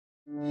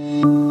Yo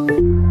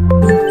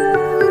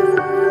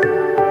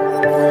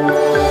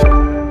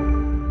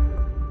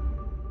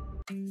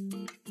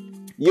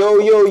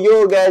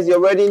guys, you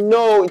already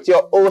know it's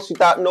your host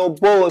without no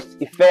boast,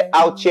 Ife,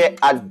 out here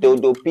at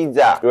Dodo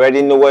Pizza. You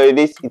already know what it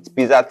is, it's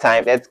pizza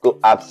time. Let's go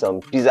have some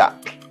pizza,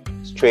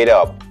 straight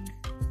up.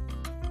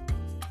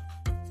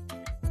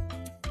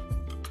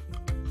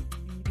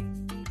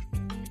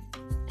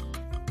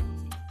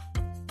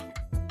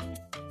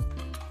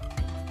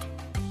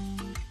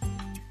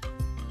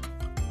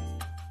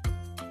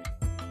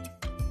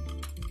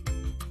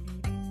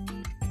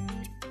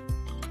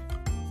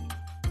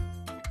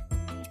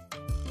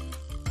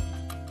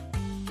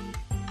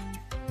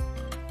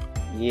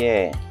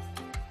 Yeah.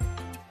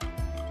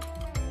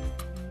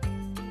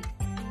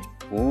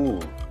 Ooh.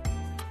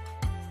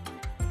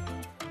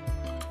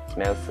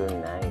 Smells so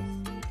nice.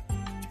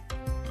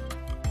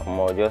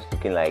 I'm just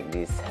looking like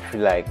this. I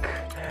feel like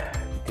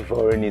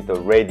devouring it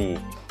already.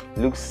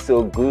 Looks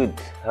so good.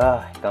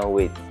 I can't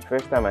wait.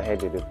 First time I had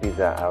Dodo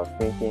Pizza, I was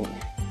thinking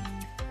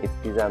it's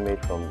pizza made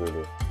from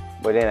Dodo.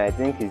 But then I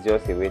think it's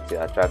just a way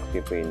to attract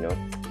people, you know.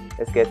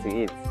 Let's get to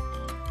it.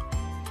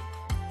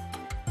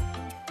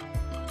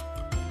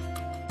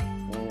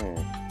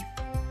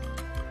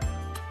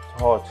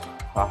 Hot.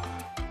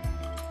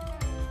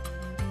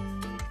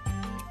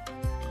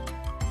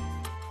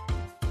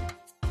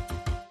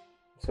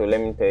 So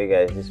let me tell you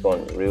guys this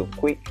one real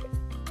quick.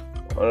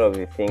 One of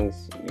the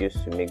things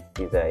used to make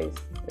pizza is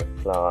the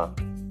flour.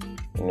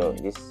 You know,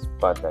 this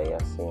part that you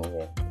are seeing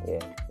here.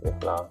 Yeah, the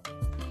flour.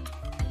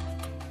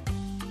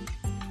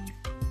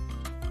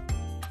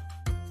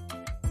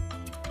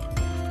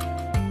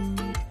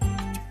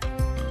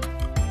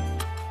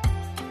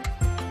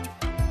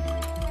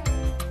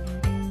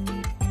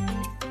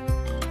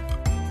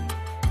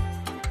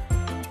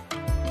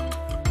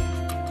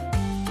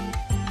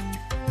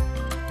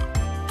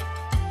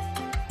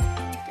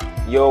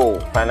 Yo,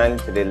 finally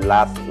to the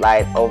last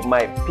slide of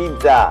my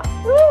pizza.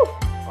 Woo!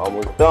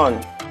 Almost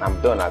done. I'm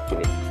done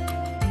actually.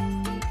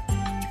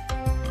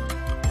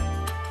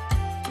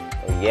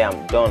 Oh, yeah,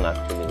 I'm done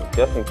actually.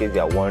 Just in case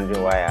you're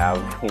wondering why I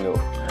have,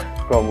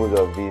 crumbles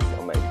of this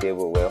on my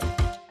table. Well,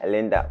 I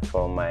learned that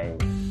from my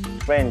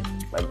friend,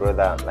 my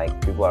brother, like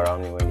people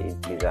around me when they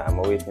eat pizza. I'm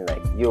always saying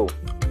like, yo,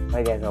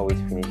 why guys always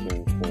finishing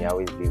this thing? You're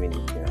always leaving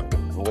this thing.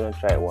 I'm gonna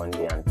try it one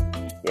day, and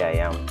yeah, I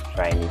am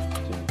trying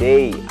it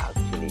today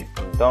actually.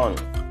 I'm done.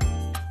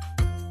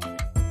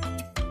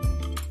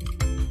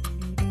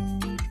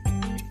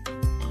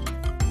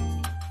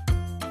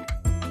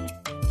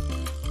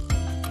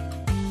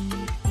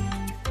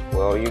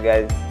 Well, you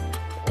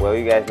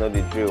guys know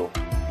the drill.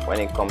 When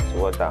it comes to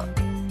water,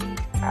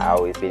 I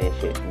always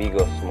finish it, big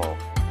or small.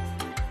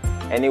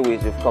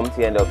 Anyways, we've come to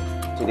the end of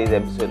today's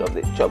episode of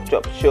the Chop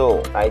Chop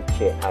Show. Right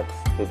here at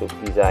Dodo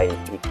Pizza in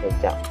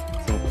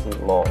Ikeja City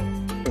Mall.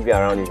 If you're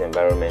around this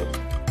environment,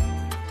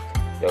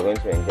 you're going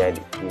to enjoy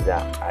the pizza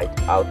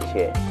out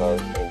here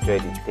because enjoy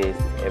the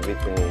taste.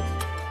 Everything is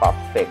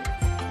perfect.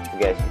 You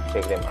guys should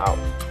check them out.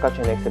 Catch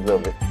you next episode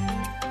of the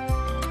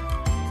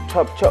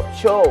Chop Chop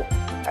Show.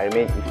 I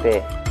remain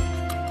Ife.